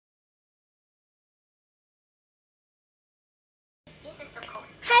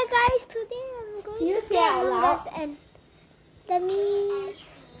today I'm going You to say play out Among loud. Us and let me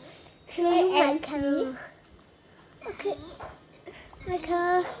show Say you my MC. camera. Okay. My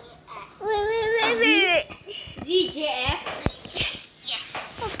camera. Wait. ZJF.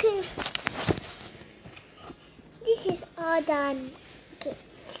 Okay. This is all done. Okay.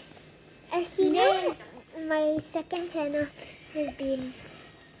 As you know, my second channel has been.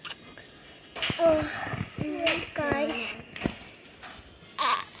 Oh, guys.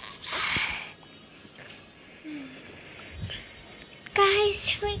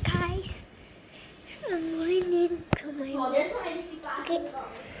 Wait, guys. I'm going into my Oh, there's so many people asking Okay. about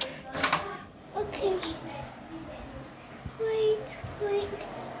Okay. Wait.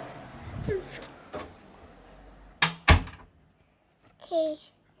 Okay.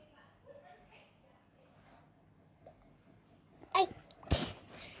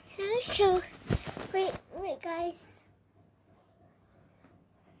 I'll show. Wait, guys.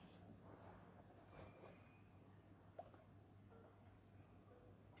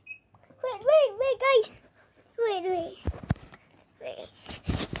 Wait, guys. Wait.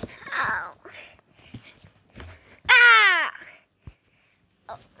 Ow. Ah!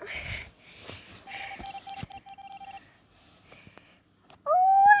 Oh.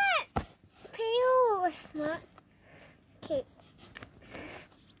 What? Pale was not. Okay.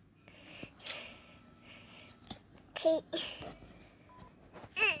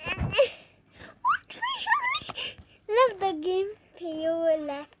 Left the game. Pale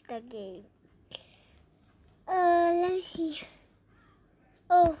left the game. Let me see.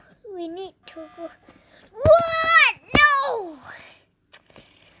 Oh, we need to go. What? No!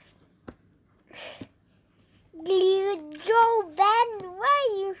 Joe Ben,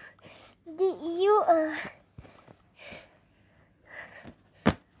 why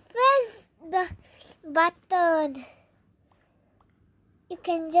press the button? You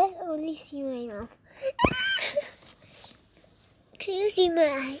can just only see my mouth. Can you see my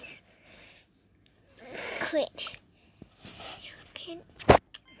eyes? Wait. Okay.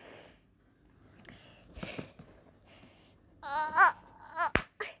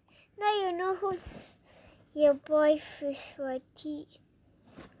 Now you know who's your boy fish Rocky.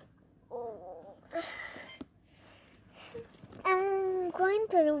 Oh. I'm going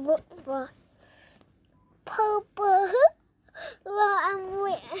to look for purple. Well, I'm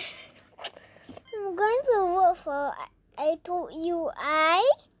going to look for. I told you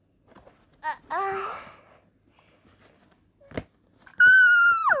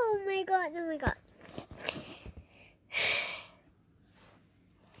Oh my god!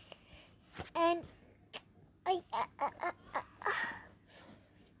 And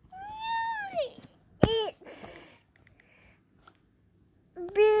it's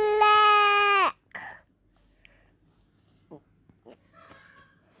black.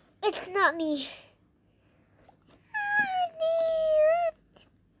 It's not me.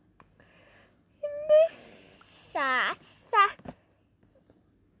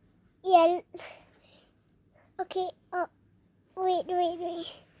 Yeah. Okay. Oh, wait. Wait.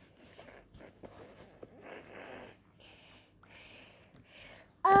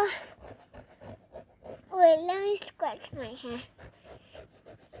 Let me scratch my hair.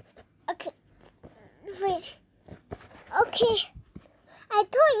 Okay. Wait. Okay. I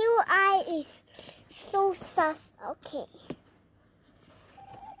told you I is so sus. Okay.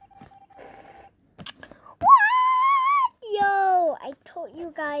 What? Yo, I told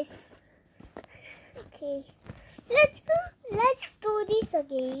you guys. Okay. Let's do this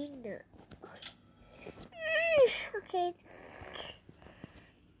again. Okay.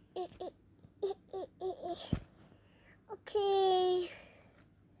 Okay.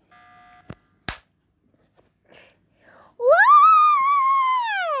 What?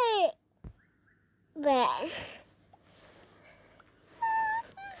 But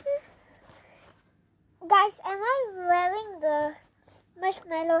guys, am I wearing the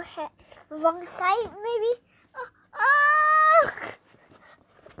marshmallow hat wrong side? Maybe.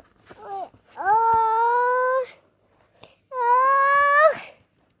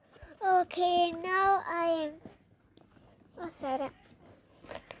 Okay, now I am. Oh, sorry.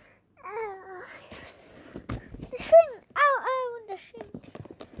 The thing. Ow, the thing.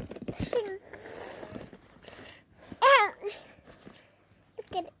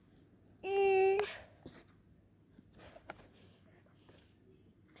 Look at it.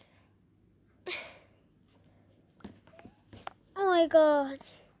 Oh my god.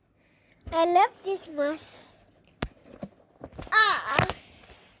 I love this mask.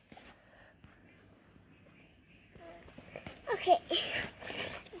 Okay.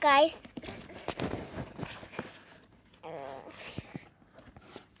 Guys.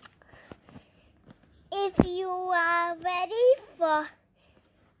 if you are ready for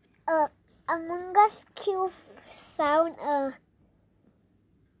Among Us Q sound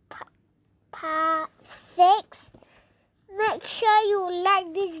part 6, make sure you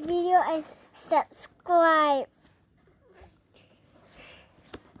like this video and subscribe.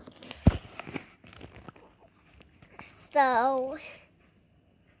 So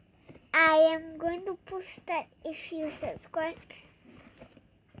I am going to post that if you subscribe.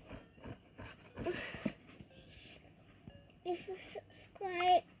 If you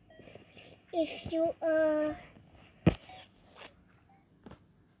subscribe, if you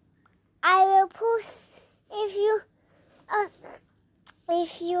I will post if you wait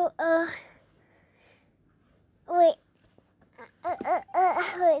wait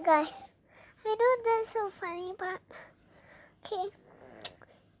guys, I know that's so funny, but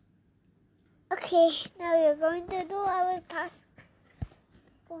okay, now we're going to do our task.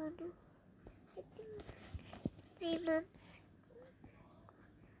 My mom's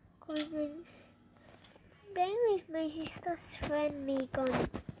going playing with my sister's friend Megan.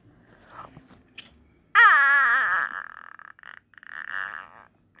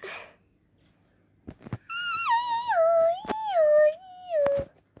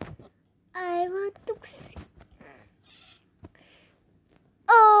 I want to see.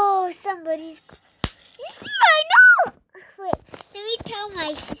 Oh, somebody's. I know. Wait, let me tell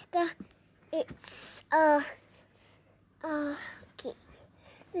my sister. It's okay.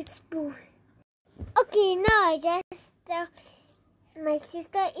 It's blue. Okay, now I just tell my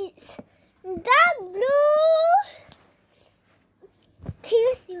sister it's dark blue. Can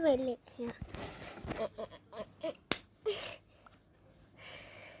you see my leg here?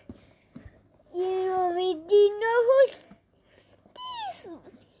 You already know who's this.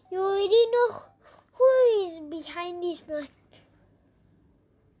 You already know who is behind this mask.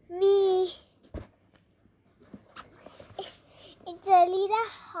 Me. It's a little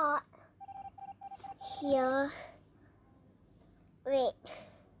hot here. Wait.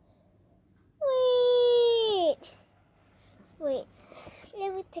 Let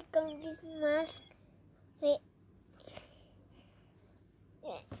me take off this mask. Wait.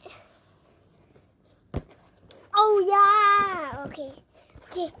 Oh yeah. Okay.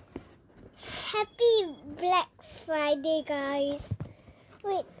 Happy Black Friday, guys.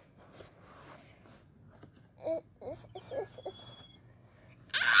 Wait.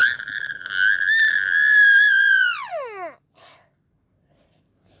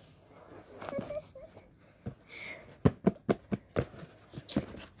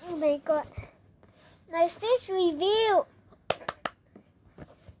 Oh my god. My face reveal.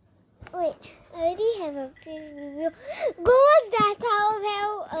 Wait, I already have a face review. Go watch that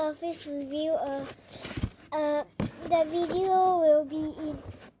Tower face review. The video will be in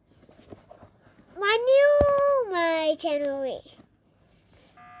my channel. Wait.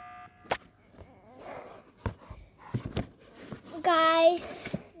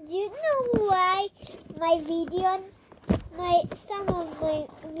 Guys, do you know why some of my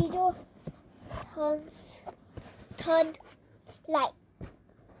video turn like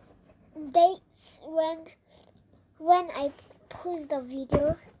dates when I post the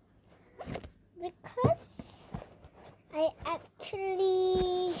video? Because I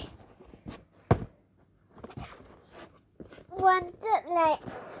actually wanted, like,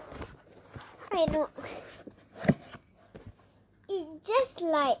 I know, it just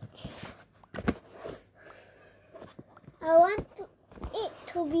like I want it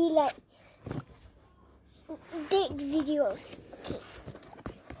to be like date videos. Okay.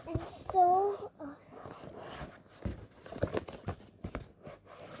 And so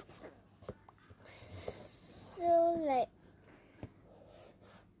like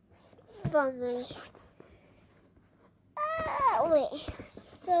for my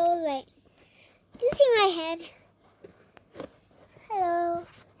so like, you see my head? Hello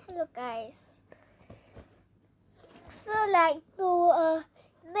guys. So like to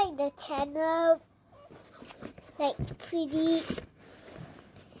make the channel like pretty,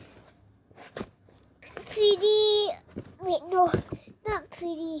 wait, no, not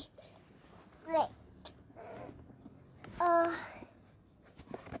pretty, like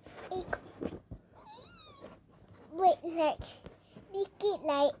like make it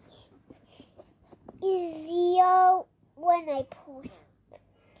like easier when I post.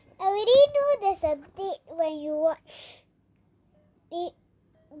 I already know there's a date when you watch it,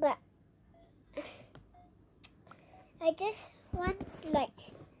 but I just want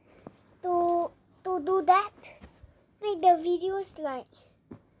like to do that, make the videos like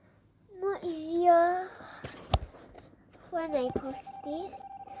more easier when I post this.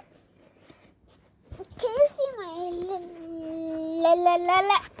 Can you see my la la la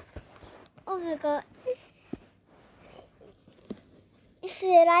la? Oh my god.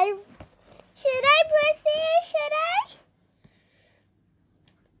 Should I press it? Should I?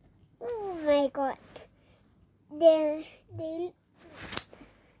 Oh my god. They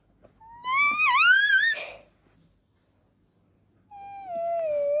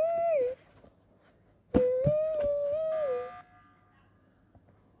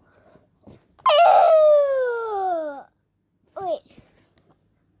Wait.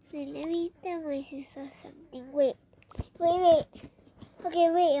 Let me tell my sister something. Wait. Okay,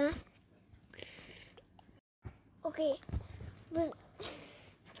 wait. Okay. Wait.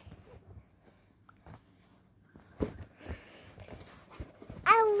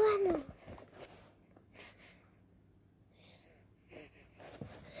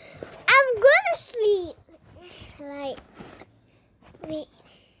 I'm gonna sleep. Like, wait,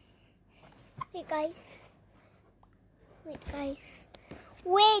 guys.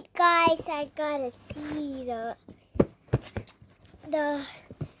 I gotta see the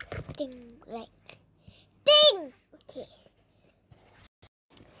thing, Okay,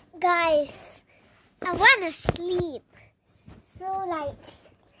 guys, I wanna sleep. So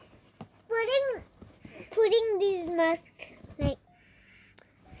putting this mask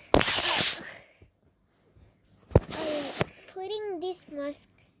putting this mask,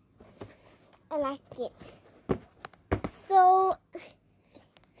 I like it. So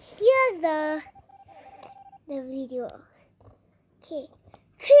here's the video. Okay,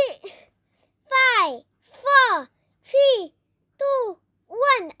 3, 5, 4, 3, 2,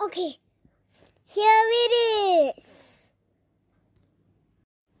 1. Okay, here it is.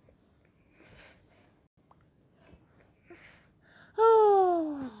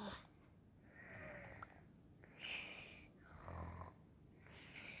 Oh.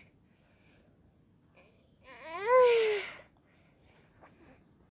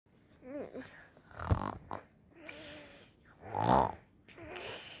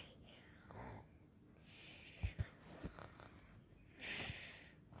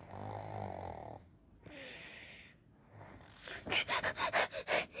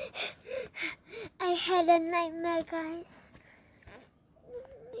 I had a nightmare, guys. Oh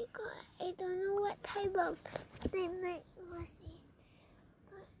my god, I don't know what type of nightmare was it.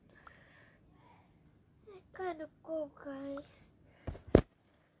 But I gotta go, guys.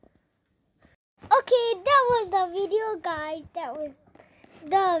 Okay, that was the video, guys. That was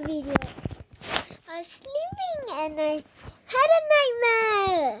the video. I was sleeping and I had a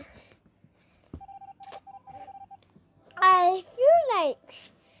nightmare. I feel like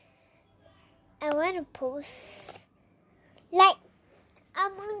I want to post like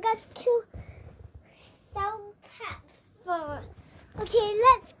Among Us Q sound pack for. Okay,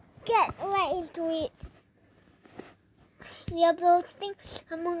 let's get right into it. We are posting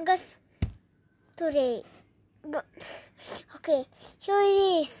Among Us today. But okay, here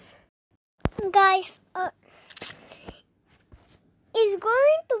it is, guys. It's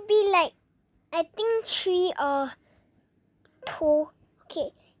going to be like, I think 3 or 2.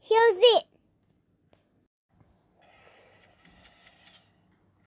 Okay, here's it.